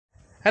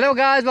Hello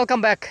guys,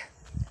 welcome back.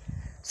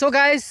 So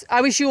guys,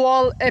 I wish you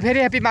all a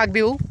very happy Mag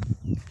Bihu.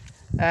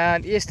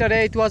 And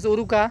yesterday it was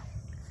Uruka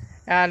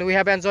and we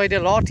have enjoyed a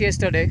lot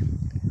yesterday.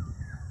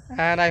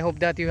 And I hope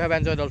that you have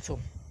enjoyed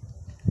also.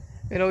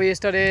 You know,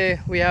 yesterday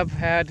we have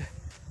had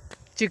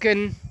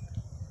chicken,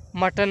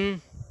 mutton,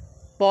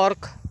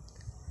 pork,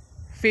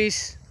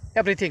 fish,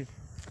 everything.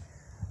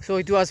 So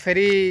it was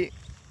very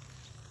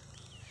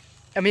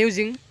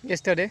amusing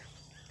yesterday.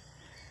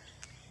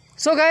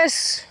 So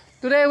guys,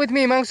 today with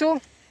me Himangsu.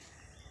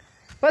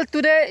 Well,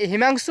 today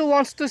Himangsu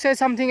wants to say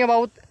something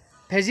about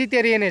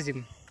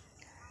vegetarianism.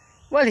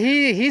 Well,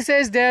 he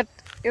says that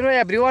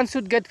everyone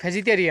should get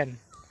vegetarian.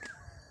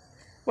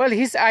 Well,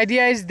 his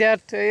idea is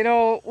that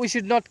we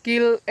should not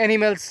kill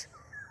animals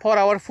for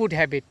our food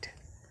habit.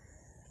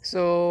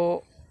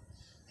 So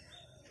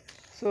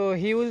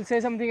he will say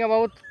something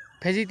about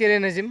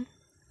vegetarianism.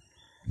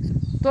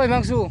 So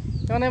Himangsu,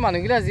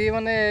 মানুহিলা যি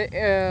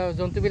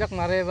জন্তুবিলাক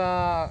মাৰে বা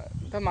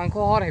মাংস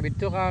হওয়াৰ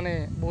হেবিটৰ কাৰণে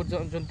বহুত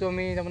জন্তু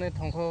আমি তাৰমানে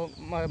ধ্বংস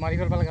মাৰি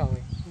পেলাব লগা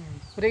হয়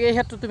গতিকে এই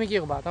ক্ষেত্ৰত তুমি কি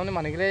ক'বা তাৰমানে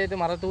মানুহগিলা এইটো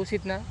মাৰাটো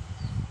উচিত না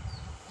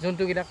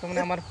জন্তুগিলাক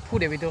তাৰমানে আমাৰ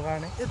ফুড হেবিটৰ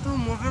কাৰণে এইটো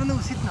মোৰ কাৰণে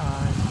উচিত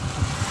নহয়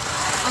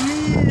আমি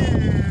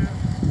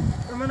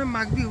মানে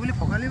মাঘ বিহু বুলি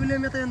ভোগালী বুলি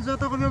আমি এটা এনজয়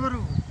এটা কৰিব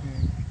পাৰোঁ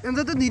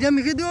এনজয়টো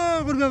নিৰামিষে দিও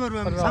কৰিব পাৰোঁ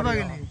আমি চাবা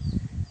গেলি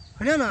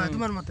হয়নে নহয়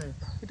তোমাৰ মতে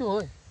এইটো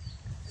হয়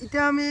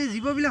এতিয়া আমি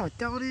জীৱবিলাক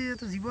হত্যা কৰি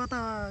এটা জীৱ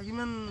এটা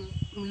কিমান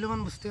মূল্যৱান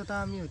বস্তু এটা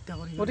আমি হত্যা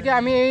কৰি গতিকে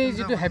আমি এই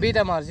যিটো হেবিট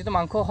আমাৰ যিটো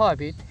মাংস খোৱা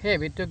হেবিট সেই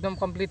হেবিটটো একদম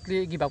কমপ্লিটলি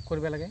গিভ আপ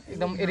কৰিব লাগে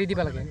একদম এৰি দিব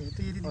লাগে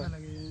এইটো এৰি দিব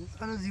লাগে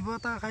কাৰণ জীৱ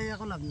এটা খাই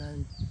একো লাভ নাই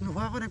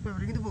নোখোৱাকৈ ৰাখিব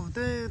পাৰি কিন্তু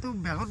বহুতে এইটো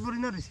বেগত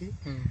পৰিণত হৈছে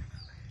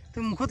তো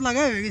মুখত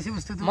লাগাই হৈ গৈছে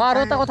বস্তুটো মই আৰু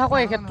এটা কথা কওঁ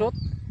এই ক্ষেত্ৰত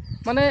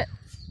মানে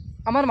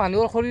আমাৰ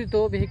মানুহৰ শৰীৰটো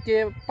বিশেষকৈ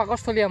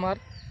পাকস্থলী আমাৰ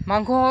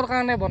মাংস খোৱাৰ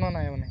কাৰণে বনোৱা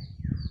নাই মানে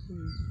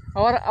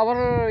our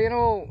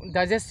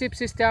digestive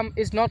system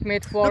is not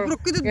made for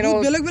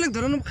বেলেগ বেলেগ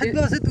ধৰণৰ খাদ্য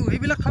আছে তো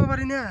এইবিলাক খাব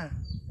পাৰি না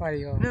পাৰি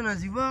না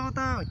জীৱ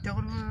এটা হত্যা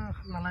কৰিব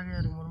নালাগে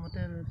আৰু মোৰ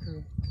মতে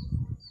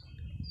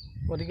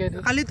গতিকে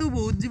কালিতো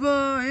বহুত জীৱ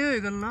সেই হৈ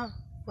গ'ল না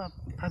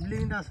ভাবিলে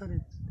কিন্তু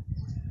আচৰিত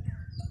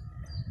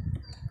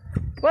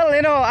well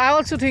I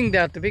also think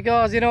that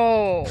because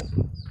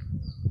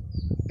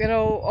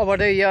over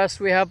the years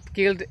we have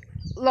killed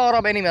a lot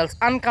of animals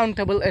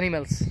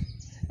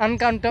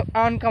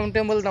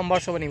uncountable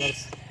numbers of animals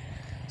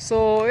so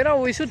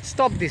we should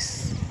stop this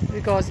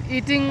because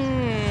eating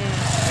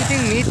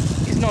meat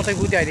is not a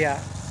good idea.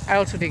 I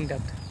also think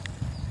that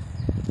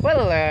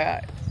well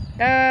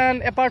and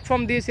apart from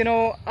this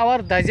our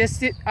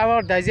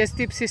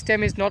digestive system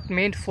is not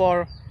meant for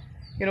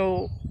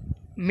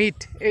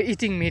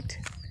eating meat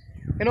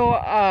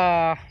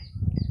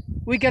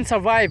we can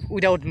survive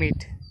without meat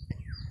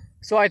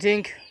so I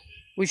think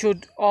we should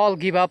all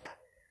give up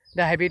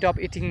the habit of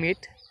eating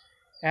meat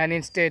and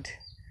instead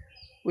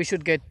we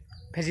should get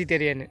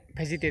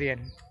vegetarian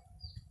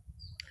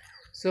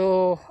so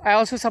I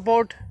also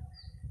support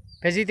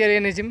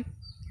vegetarianism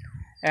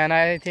and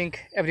I think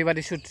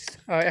everybody should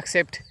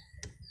accept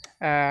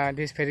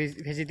this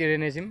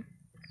vegetarianism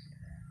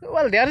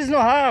well there is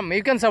no harm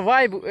you can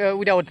survive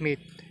without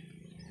meat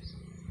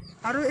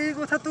আৰু এই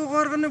কথাটো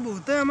কোৱাৰ কাৰণে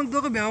বহুতে আমাক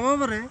দুখে বেয়া পাব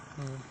পাৰে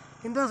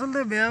কিন্তু আসলে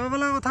বেয়া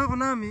পাবলা কথা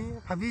কোনা আমি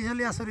ভাবি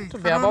চলি আছৰি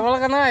বেয়া পাবলা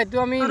কানা এটো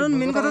আমি কাৰণ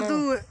মেন কথাটো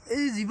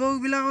এই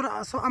জীৱবিলাকৰ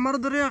আমাৰ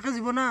দৰে একে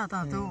জীৱ না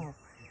তাতো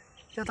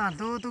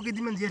তো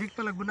কিদিমান জিয়া ঠিক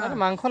লাগব না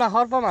মাংস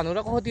নাখাৰ পৰা মানুহৰ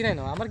ক্ষতি নাই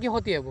ন আমাৰ কি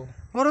ক্ষতি হ'ব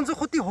বৰঞ্চ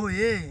ক্ষতি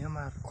হয়ে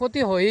আমাৰ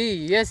ক্ষতি হই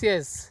yes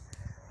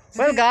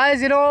well guys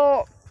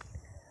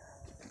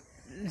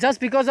just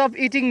because of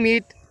eating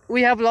meat we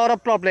have a lot of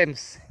problems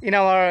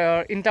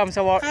in terms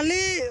of our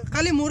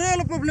কালি মোৰে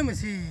অলপ প্ৰবলেম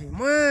হৈছে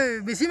মই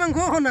বেছি মাংস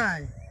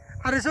খনাই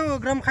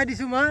 250 গ্ৰাম খাই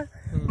দিছো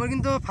মই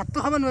কিন্তু ভাতটো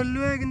খাব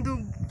নোৱাৰলো কিন্তু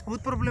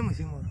বহুত প্ৰবলেম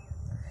হৈছে মোৰ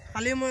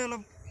কালি মই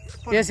অলপ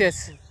yes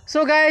so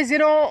guys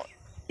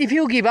if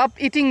you give up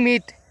eating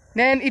meat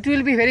then it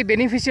will be very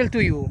beneficial to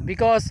you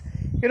because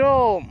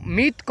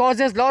meat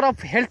causes a lot of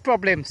health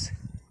problems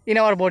in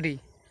our body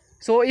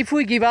so if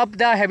we give up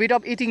the habit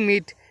of eating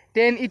meat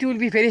then it will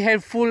be very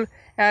helpful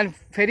and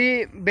very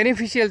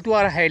beneficial to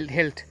our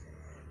health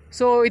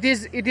so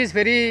it is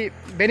very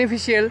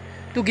beneficial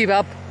to give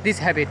up this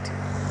habit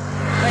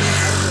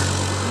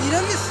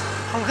নিৰামিষ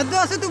খাদ্য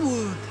আছে তো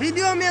বহুত সেই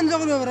দিও আমি enjoy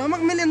কৰিব পাৰো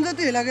আমাক মেন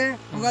এনজয়টো লাগে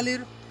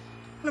ভোগালীৰ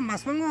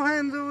মাছ মাংস খাই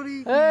এনজয় কৰি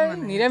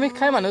নিৰামিষ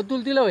খাই মানুহ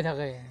তুলতিলা হৈ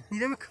থাকে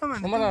নিৰামিষ খাই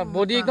মানুহ আমাৰ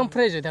বডি একদম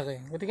ফ্ৰেছ হৈ থাকে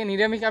গতিকে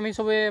নিৰামিষ আমি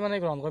সবে মানে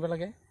গ্ৰহণ কৰিব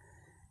লাগে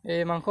এই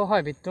মাংস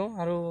হয় বিটটো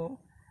আৰু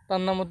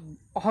তাৰ নামত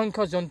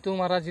অসংখ্য জন্তু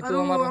মাৰা যিটো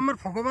আমাৰ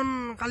ভগৱান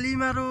কালি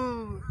মাৰো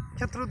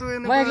ক্ষেত্ৰটো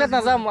এনে মই একলা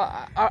নাযাম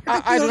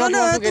আই don't want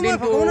to get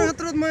into ভগৱানৰ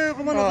ক্ষেত্ৰত মই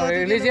ক'ব নাযাওঁ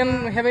ৰিলিজিয়ন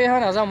হেবে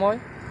হয় নাযাম মই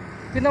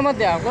কিন্তু আমাৰ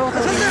দেহ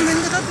আচলতে মেন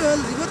কথাটো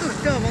হ'ল জীৱটো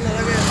হত্যা হ'ব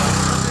নালাগে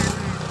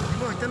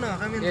জীৱ হত্যা নহয়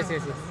আমি yes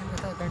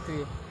thank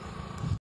you